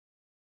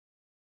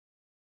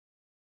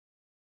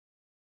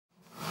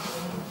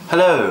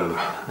Hello,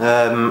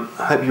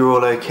 hope you're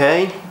all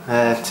okay.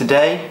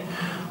 Today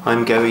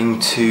I'm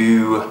going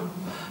to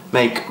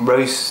make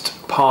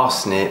roast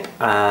parsnip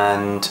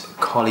and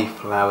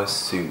cauliflower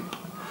soup.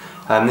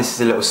 This is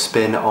a little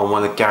spin on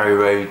one of Gary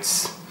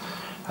Rhodes'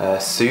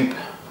 soup,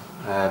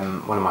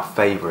 one of my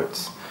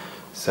favourites.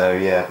 So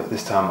yeah, but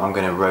this time I'm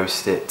going to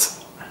roast it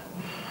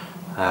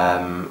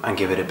and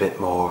give it a bit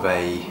more of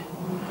a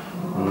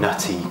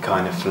nutty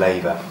kind of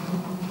flavour.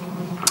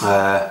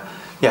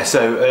 Yeah,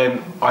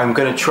 so I'm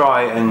going to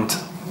try and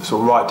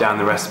sort of write down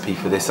the recipe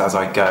for this as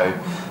I go,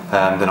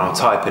 then I'll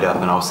type it up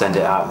and I'll send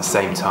it out at the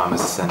same time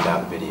as I send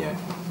out the video.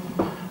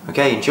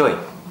 Okay, enjoy!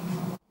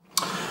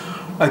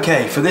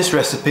 Okay, for this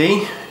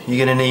recipe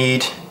you're going to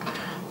need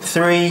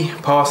 3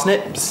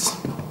 parsnips,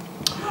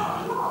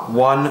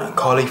 1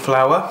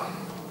 cauliflower,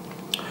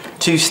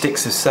 2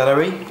 sticks of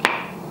celery,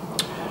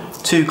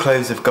 2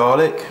 cloves of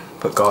garlic,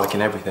 put garlic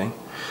in everything,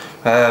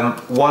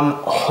 1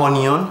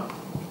 onion,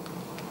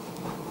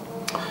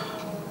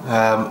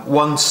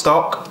 1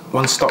 stock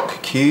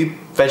cube,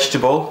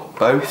 vegetable,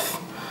 both,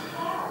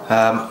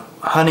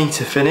 honey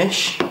to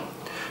finish,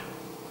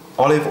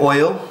 olive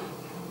oil,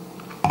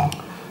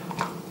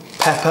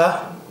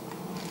 pepper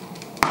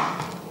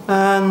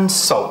and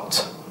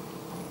salt,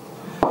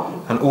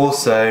 and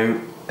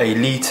also a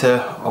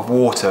litre of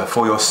water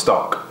for your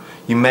stock.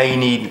 You may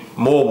need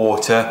more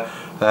water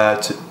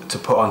to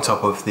put on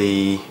top of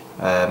the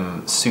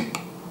soup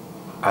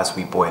as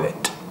we boil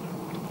it.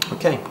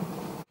 Okay.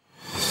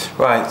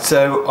 Right,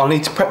 so I'll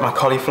need to prep my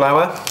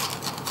cauliflower.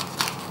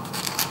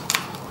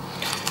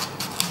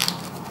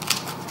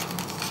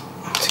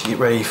 To get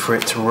ready for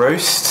it to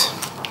roast.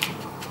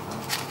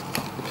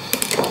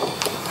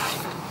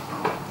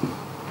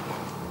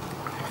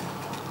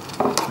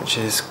 Which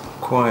is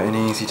quite an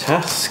easy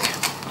task.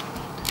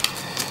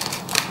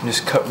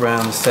 Just cut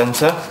round the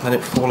centre, let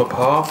it fall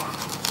apart.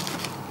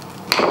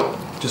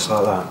 Just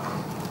like that.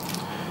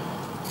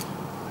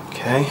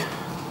 Okay.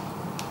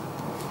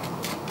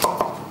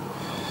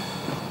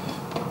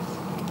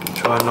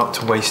 Try not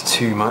to waste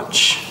too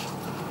much.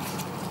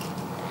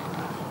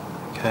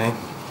 Okay,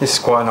 this is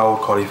quite an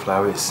old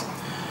cauliflower, it's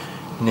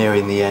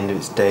nearing the end of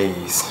its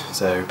days,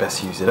 so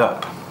best use it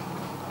up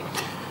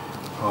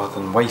rather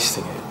than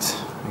wasting it.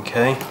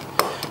 Okay,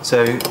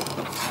 so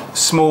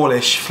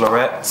smallish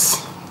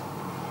florets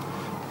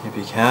if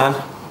you can.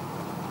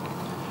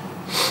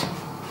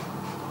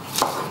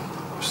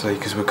 Obviously,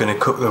 because we're going to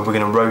cook them, we're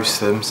going to roast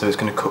them, so it's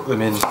going to cook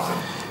them in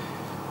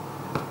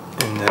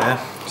there.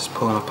 Just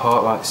pull them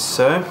apart like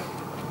so.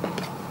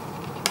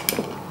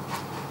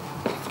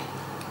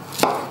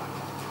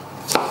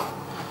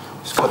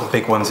 Cut the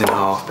big ones in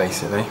half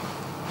basically.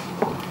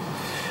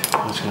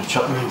 I'm just going to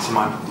chop them into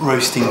my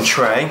roasting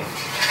tray.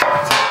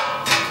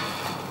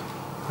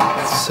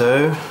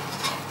 So,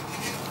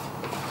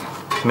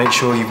 make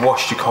sure you've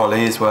washed your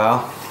collie as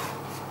well.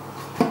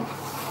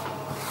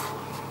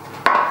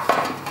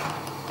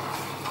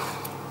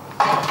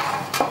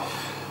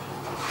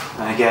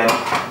 And again,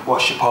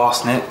 wash your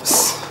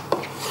parsnips.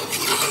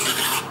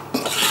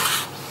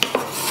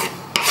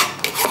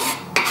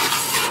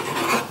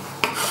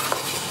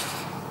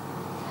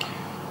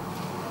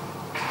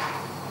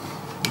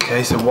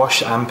 Okay, so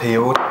washed and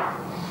peeled.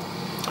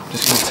 I'm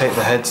just going to take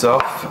the heads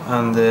off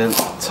and the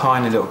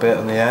tiny little bit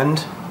on the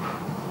end.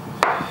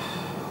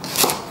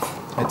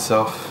 Heads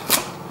off.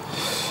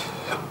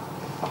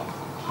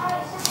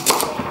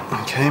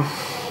 Okay.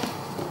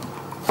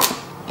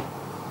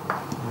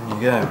 There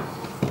you go.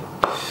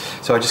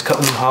 So I just cut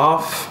them in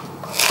half,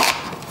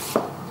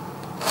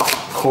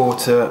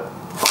 quarter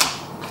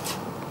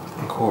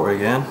and quarter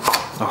again,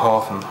 or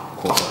half and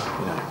quarter,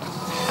 you know.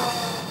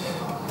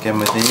 Again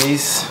with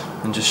these.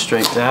 And just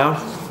straight down,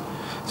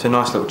 so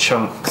nice little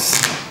chunks,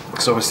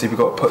 because obviously we've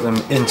got to put them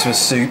into a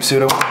soup, so we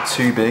don't want them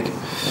too big,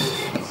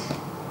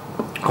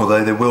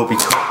 although they will be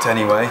cooked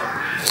anyway.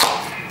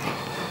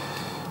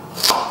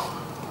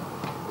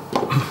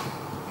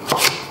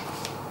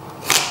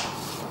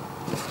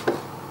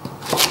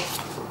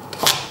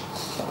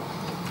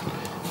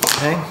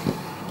 Okay.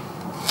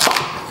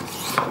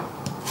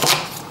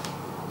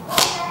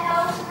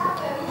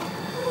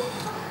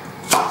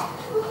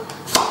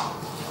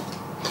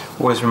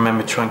 Always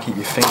remember to try and keep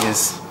your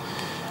fingers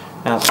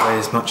out the way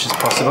as much as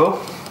possible.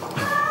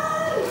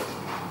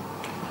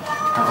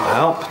 That will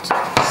help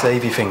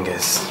save your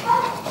fingers.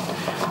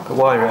 But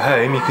while you're at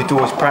home, you could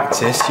always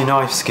practice your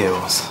knife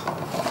skills.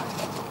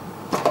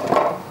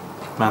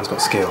 Man's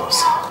got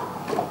skills.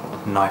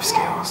 Knife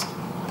skills.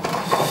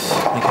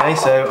 Okay,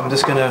 so I'm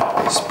just going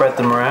to spread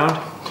them around.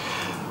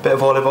 A bit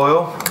of olive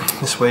oil.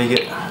 This way you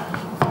get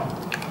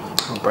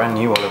brand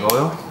new olive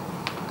oil.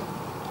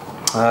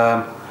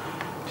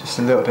 Just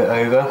a little bit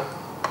over.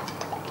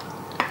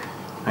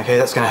 Okay,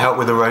 that's going to help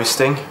with the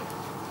roasting.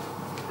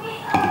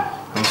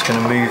 I'm just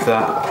going to move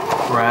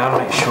that around,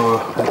 make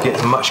sure it gets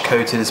as much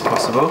coated as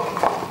possible.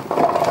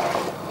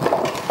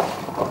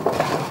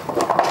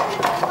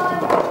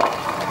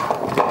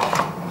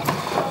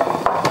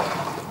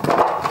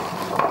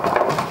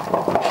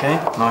 Okay,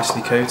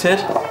 nicely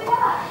coated.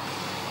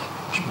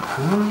 Wash my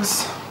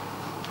pans.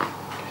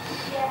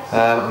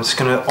 I'm just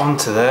going to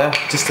onto there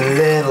just a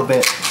little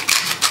bit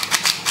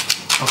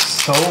of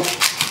salt,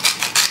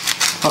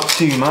 not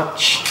too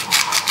much,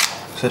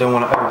 so I don't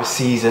want to over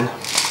season. A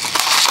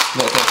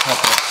little bit of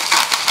pepper.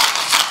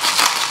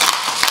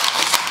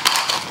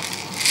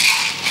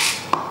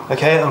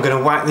 Okay, I'm going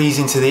to whack these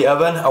into the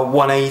oven at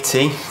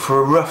 180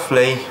 for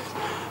roughly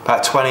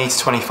about 20 to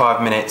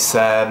 25 minutes.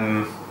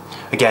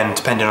 Again,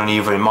 depending on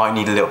either, it might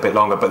need a little bit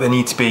longer, but they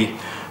need to be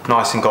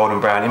nice and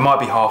golden brown. It might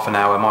be half an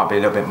hour, it might be a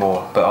little bit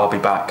more, but I'll be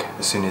back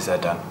as soon as they're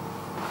done.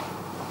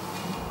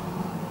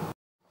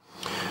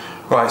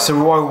 Right, so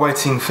while we're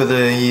waiting for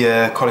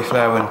the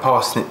cauliflower and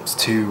parsnips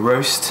to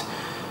roast,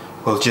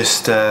 we'll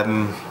just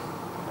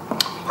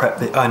prep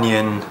the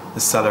onion, the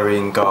celery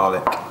and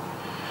garlic.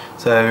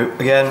 So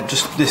again,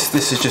 just this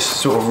is just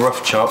sort of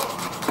rough chop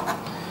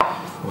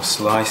or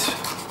slice,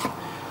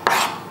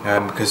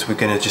 because we're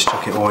going to just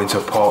chuck it all into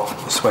a pot,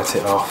 sweat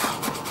it off.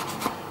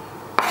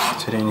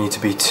 So you don't need to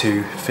be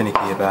too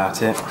finicky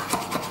about it.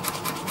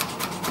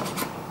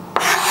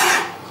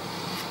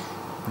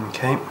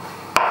 Okay,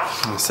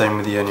 and the same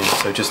with the onion,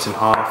 so just in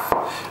half,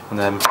 and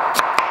then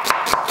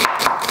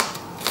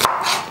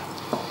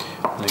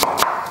again,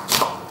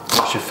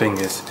 wash your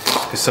fingers,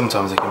 because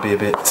sometimes they can be a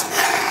bit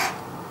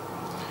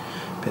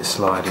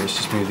slidey. Let's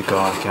just move the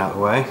garlic out of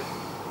the way.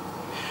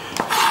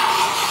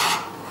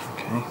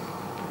 Okay.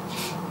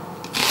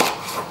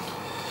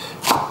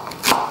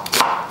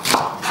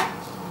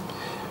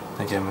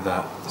 Again with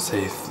that,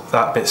 see if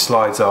that bit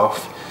slides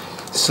off,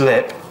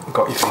 slip,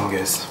 got your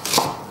fingers,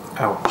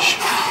 ouch,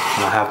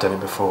 and I have done it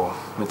before,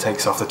 and it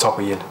takes off the top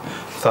of your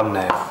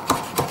thumbnail,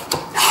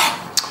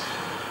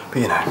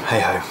 but you know, hey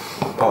ho,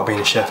 part of being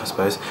a chef I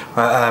suppose.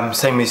 Right,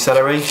 same with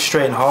celery,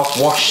 straight in half,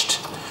 washed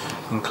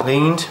and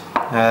cleaned,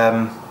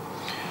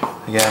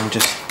 again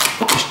just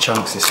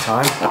chunks this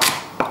time.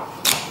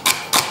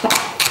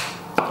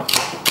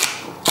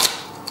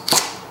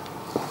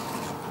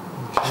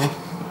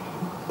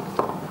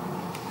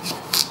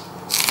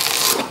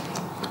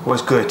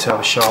 Always good to have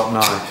a sharp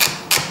knife.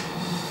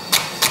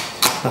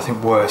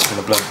 Nothing worse than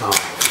a blunt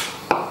knife.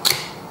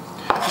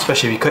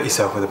 Especially if you cut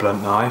yourself with a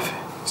blunt knife.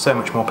 So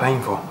much more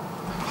painful.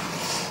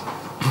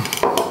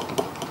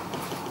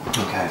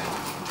 Okay.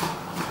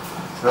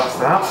 So that's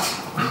that.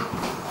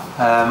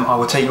 I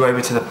will take you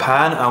over to the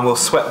pan and we'll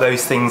sweat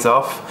those things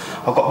off.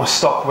 I've got my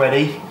stock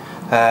ready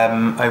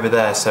over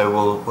there, so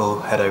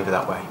we'll head over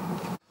that way.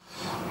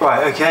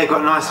 Right, okay,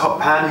 got a nice hot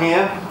pan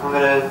here. I'm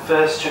going to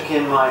first chuck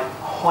in my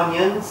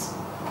onions.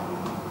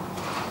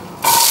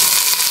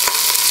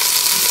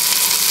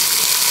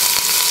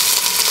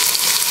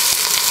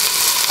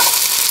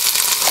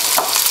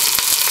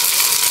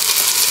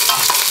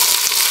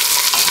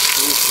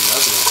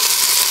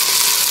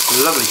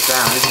 Lovely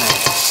sound, isn't it?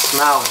 It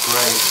smells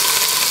great.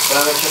 But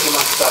I'm going to chuck in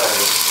my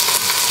celery.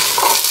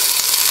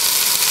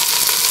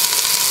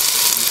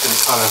 I'm just going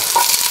to kind of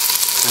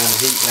turn the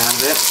heat down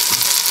a bit.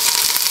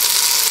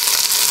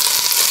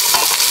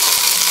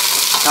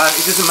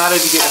 It doesn't matter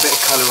if you get a bit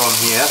of colour on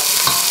here,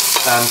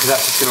 because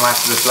that's just going to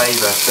add to the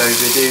flavour. So if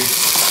they do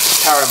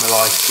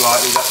caramelise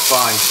slightly, that's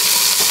fine.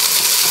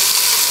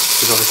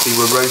 Because obviously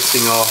we're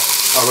roasting our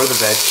other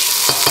veg,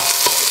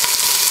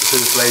 so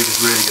the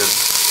flavour's really good.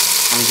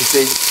 And as you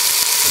see,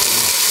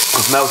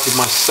 I've melted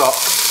my stock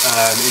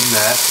in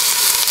there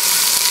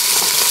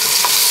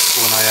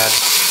when I add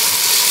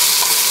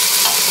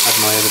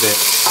my other bit.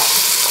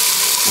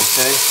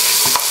 Okay,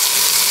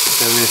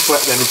 so we're going to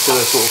sweat them until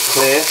they're sort of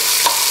clear.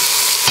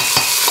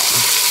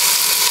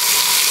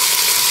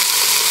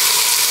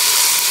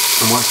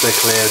 And once they're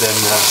clear, then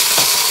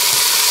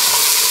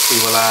we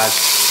will add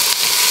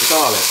the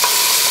garlic.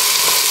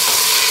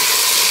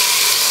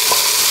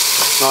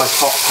 Nice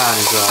hot pan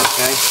as well,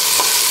 okay?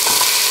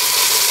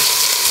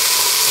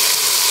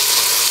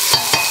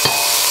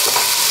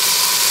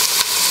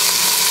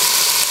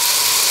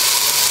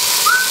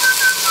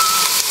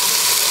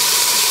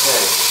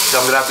 So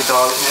I'm going to add the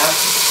garlic now.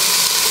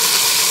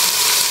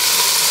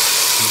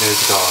 And there's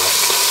the garlic.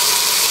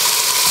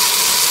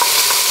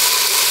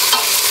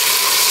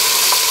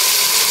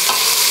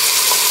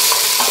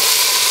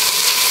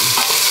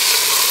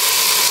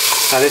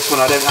 Now this one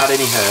I don't add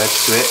any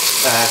herbs to it,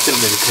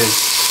 simply because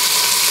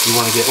you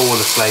want to get all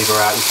the flavour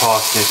out, your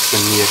parsnips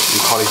and your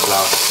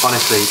cauliflower.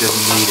 Honestly, it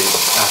doesn't need it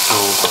at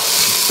all.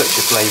 It's such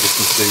a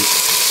flavoursome soup.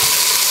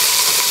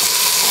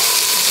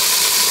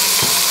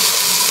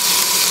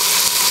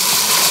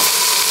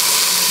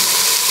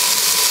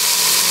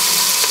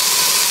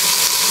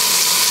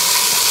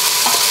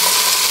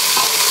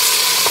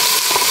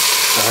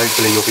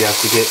 Hopefully you'll be able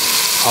to get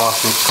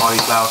parsnips,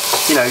 cauliflower,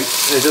 you know,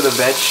 there's other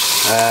veg,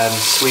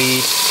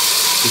 swede,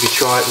 you could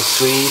try it with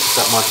swede,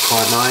 that might be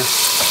quite nice,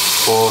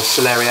 or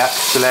celeriac,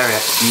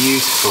 celeriac's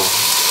beautiful,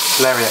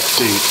 celeriac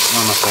soup,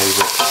 one of my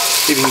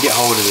favourites, if you can get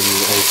hold of them,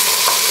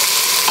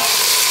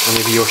 and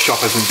if your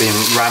shop hasn't been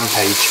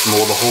rampaged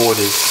from all the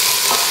hoarders.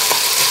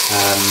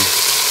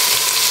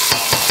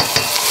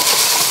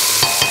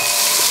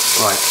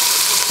 Right,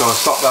 so I'll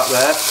stop that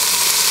there.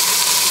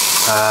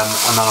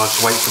 and then I'll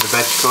just wait for the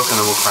veg to cook and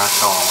then we'll crack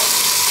on.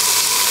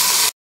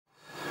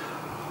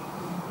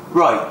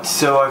 Right,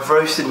 so I've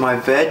roasted my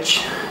veg.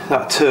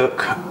 That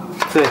took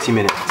 30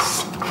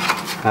 minutes.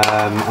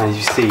 And as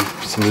you see,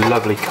 some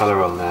lovely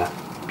colour on there.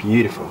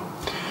 Beautiful.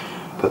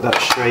 Put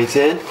that straight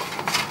in.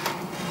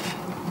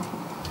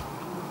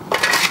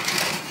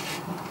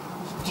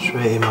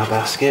 Straight in my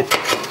basket.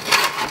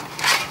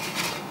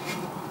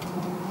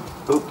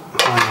 Oh,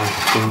 find my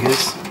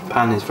fingers.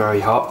 Pan is very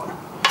hot.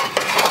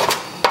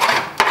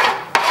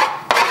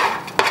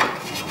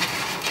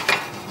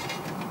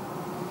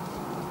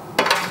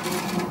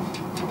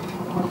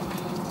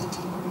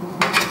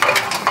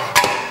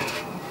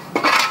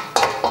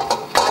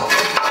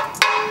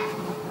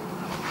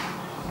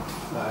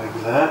 Over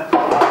there.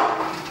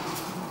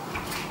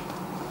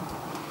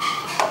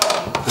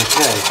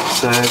 Okay,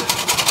 so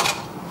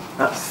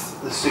that's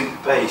the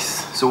soup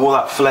base. So all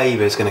that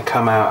flavour is going to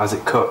come out as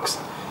it cooks.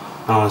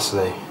 And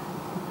honestly,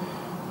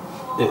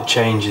 it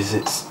changes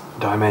its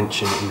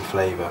dimension in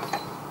flavour.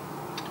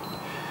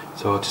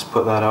 So I'll just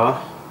put that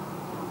on.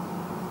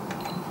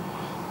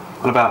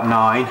 On about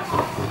 9,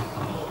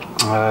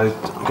 I'm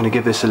going to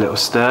give this a little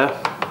stir,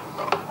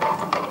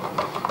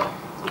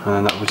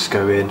 and that will just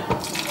go in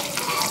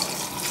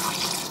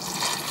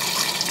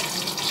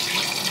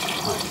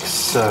like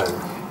so.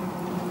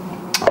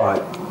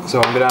 Right,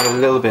 so I'm going to add a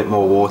little bit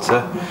more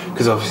water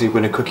because obviously we're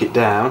going to cook it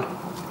down.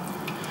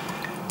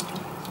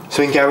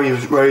 So in Gary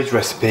Rhodes'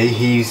 recipe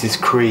he uses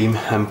cream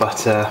and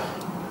butter.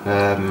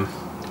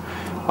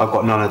 I've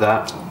got none of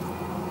that,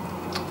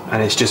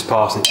 and it's just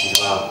parsnips as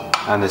well,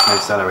 and there's no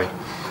celery.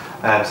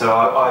 So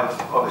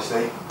I've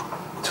obviously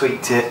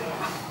tweaked it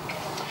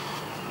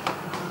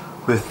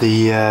with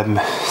the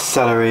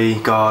celery,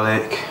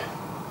 garlic,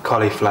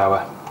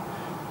 cauliflower,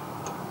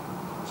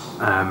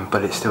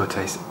 but it still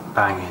tastes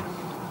banging.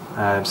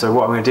 So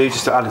what I'm going to do is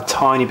just to add a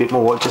tiny bit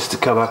more just to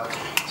cover.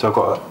 So I've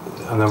got,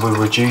 and then we'll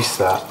reduce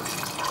that.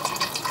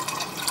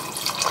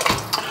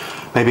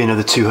 Maybe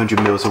another 200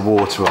 ml of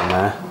water on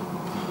there.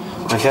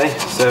 Okay,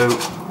 so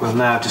we'll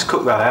now just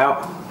cook that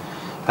out.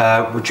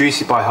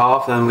 Reduce it by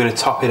half, then I'm going to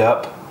top it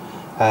up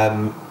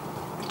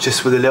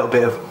just with a little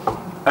bit of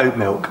oat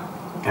milk,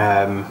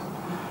 and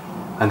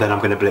then I'm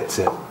going to blitz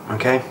it.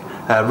 Okay,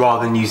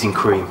 rather than using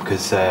cream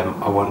because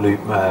I want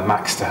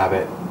Max to have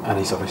it, and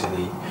he's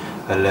obviously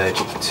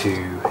allergic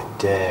to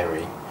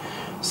dairy.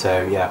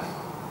 So yeah,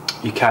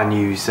 you can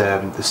use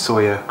the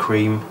soya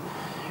cream,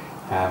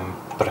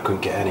 but I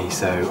couldn't get any,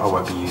 so I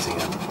won't be using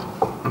it.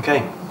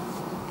 Okay.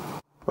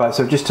 Right,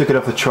 so I just took it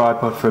off the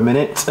tripod for a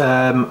minute.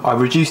 I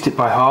reduced it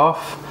by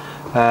half,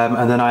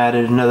 and then I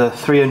added another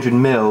 300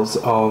 ml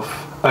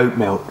of oat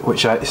milk,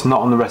 which it's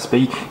not on the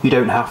recipe. You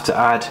don't have to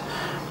add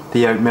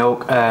the oat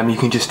milk. You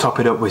can just top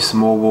it up with some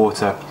more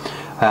water.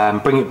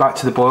 Bring it back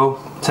to the boil,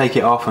 take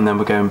it off, and then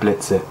we'll go and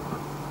blitz it.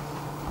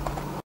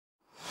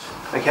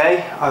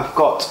 Okay, I've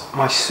got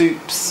my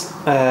soups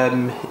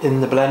in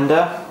the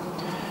blender.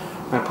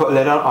 I'm going to put a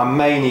lid on. I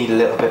may need a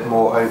little bit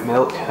more oat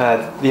milk.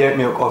 The oat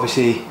milk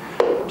obviously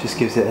just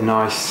gives it a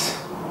nice,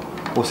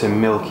 also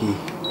milky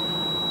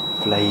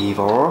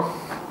flavour,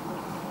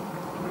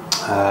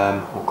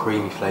 or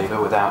creamy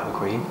flavour without the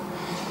cream.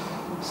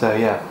 So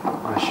yeah,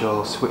 I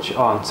shall switch it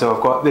on. So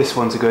I've got this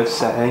one's a good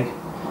setting,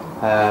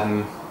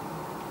 and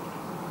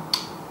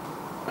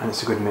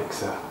it's a good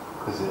mixer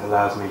because it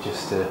allows me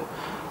just to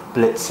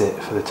blitz it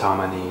for the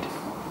time I need.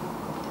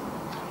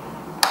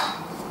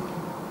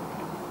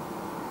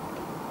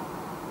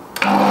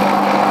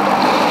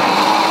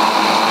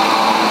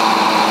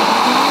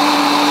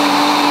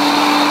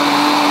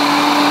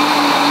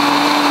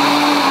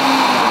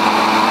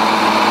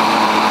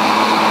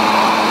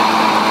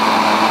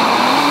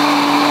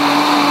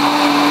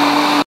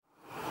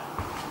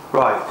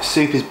 Right,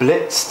 soup is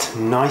blitzed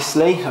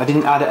nicely. I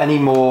didn't add any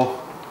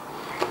more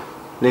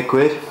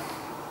liquid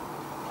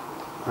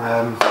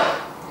because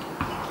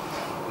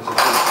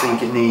I don't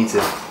think it needs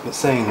it. But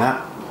saying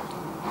that,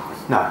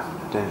 no,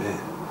 I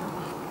don't.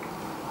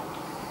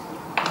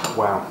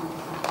 Wow.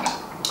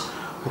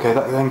 Okay,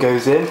 that then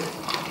goes in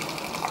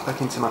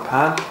back into my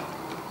pan.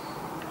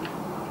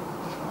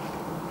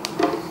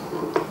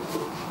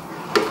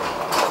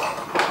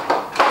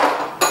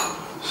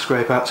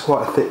 Scrape out. It's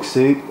quite a thick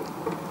soup.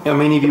 I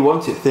mean, if you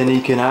want it thinner,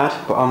 you can add,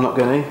 but I'm not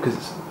going to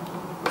because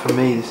for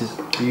me this is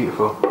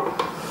beautiful.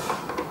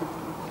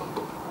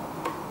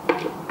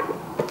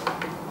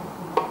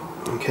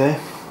 Okay,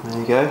 there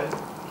you go.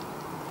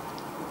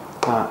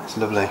 That's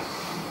lovely.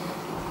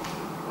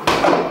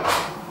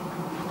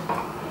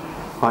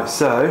 Right,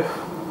 so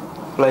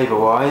flavour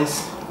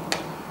wise,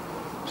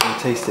 I'm going to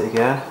taste it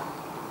again.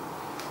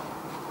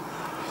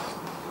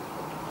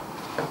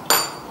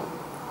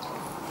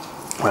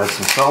 I'll add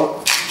some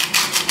salt.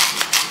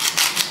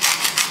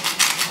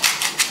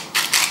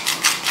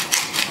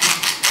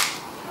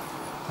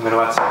 I'm going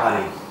to add some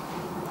honey,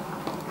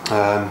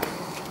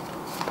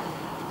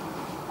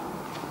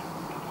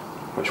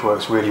 which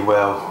works really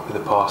well with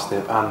the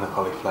parsnip and the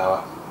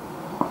cauliflower.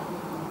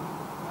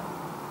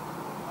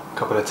 A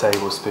couple of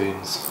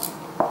tablespoons.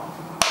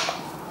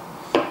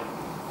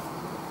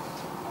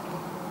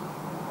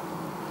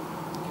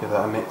 Give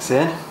that a mix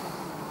in.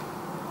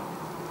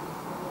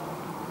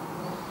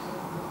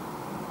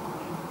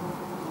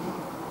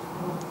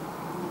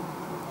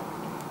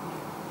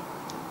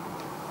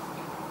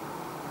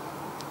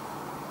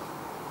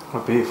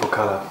 What a beautiful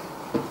colour.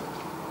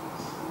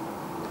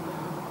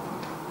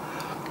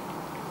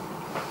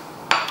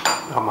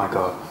 Oh my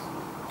god,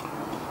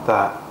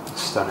 that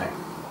is stunning.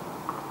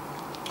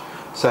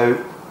 So,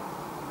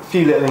 a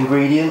few little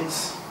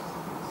ingredients,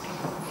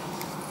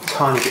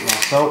 tiny bit more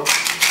salt,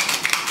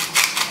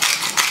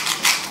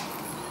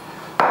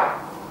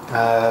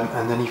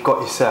 and then you've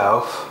got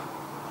yourself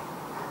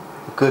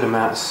a good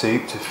amount of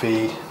soup to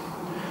feed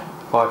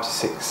 5 to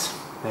 6,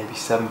 maybe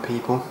 7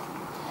 people.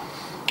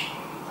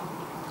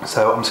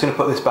 So I'm just going to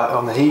put this back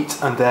on the heat,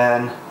 and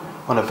then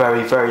on a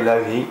very, very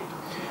low heat,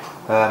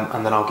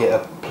 and then I'll get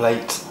a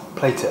plate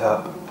it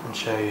up and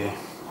show you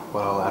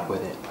what I'll add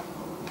with it.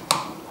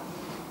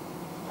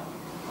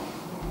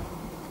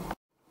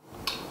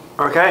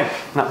 Okay,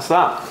 that's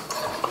that.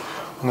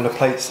 I'm going to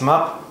plate some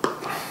up.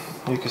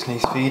 Lucas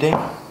needs feeding.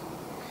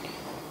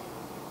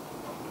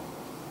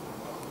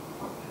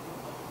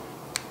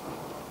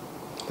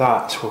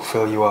 That will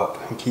fill you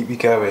up and keep you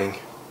going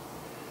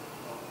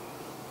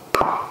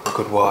a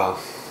good while.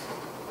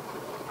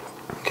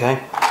 Okay,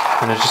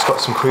 and I've just got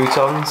some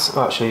croutons,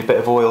 actually a bit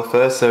of oil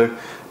first, so a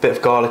bit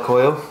of garlic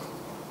oil,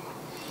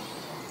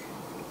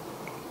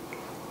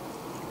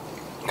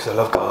 because I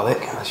love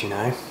garlic, as you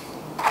know,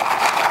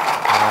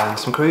 and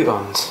some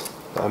croutons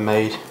that I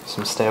made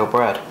some stale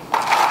bread,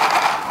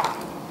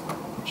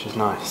 which is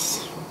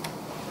nice.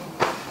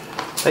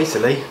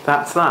 Basically,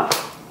 that's that.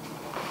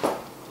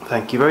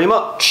 Thank you very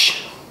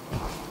much.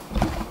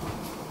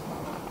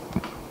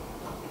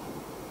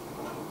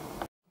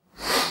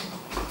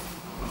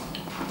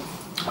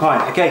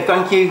 Right, okay,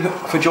 thank you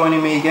for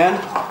joining me again.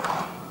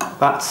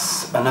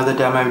 That's another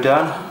demo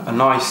done, a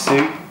nice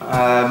soup.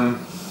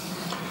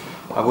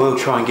 I will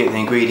try and get the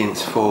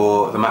ingredients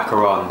for the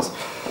macarons.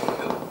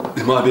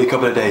 It might be a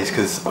couple of days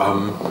because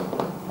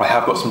I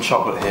have got some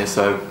chocolate here,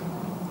 so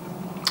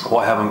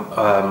what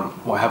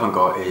I haven't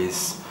got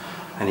is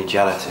any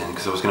gelatin,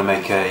 because I was going to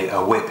make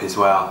a whip as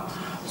well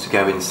to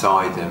go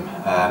inside them,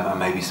 and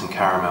maybe some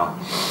caramel.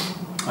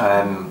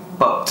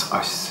 But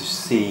I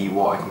see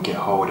what I can get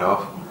hold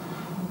of.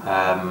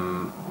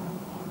 And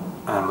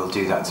we'll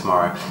do that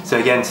tomorrow. So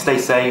again, stay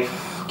safe,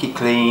 keep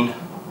clean,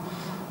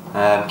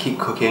 keep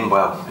cooking.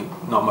 Well,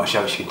 not much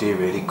else you can do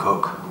really.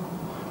 Cook,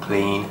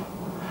 clean,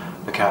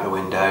 look out the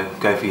window,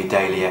 go for your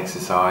daily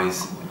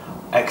exercise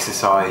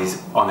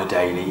on a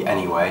daily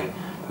anyway,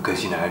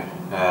 because you know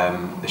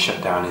the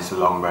shutdown is a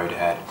long road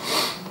ahead.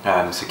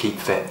 So keep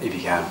fit if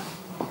you can,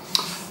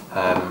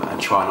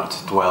 and try not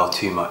to dwell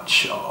too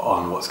much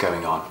on what's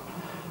going on.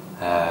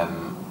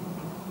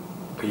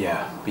 But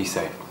yeah, be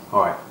safe.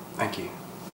 Alright, thank you.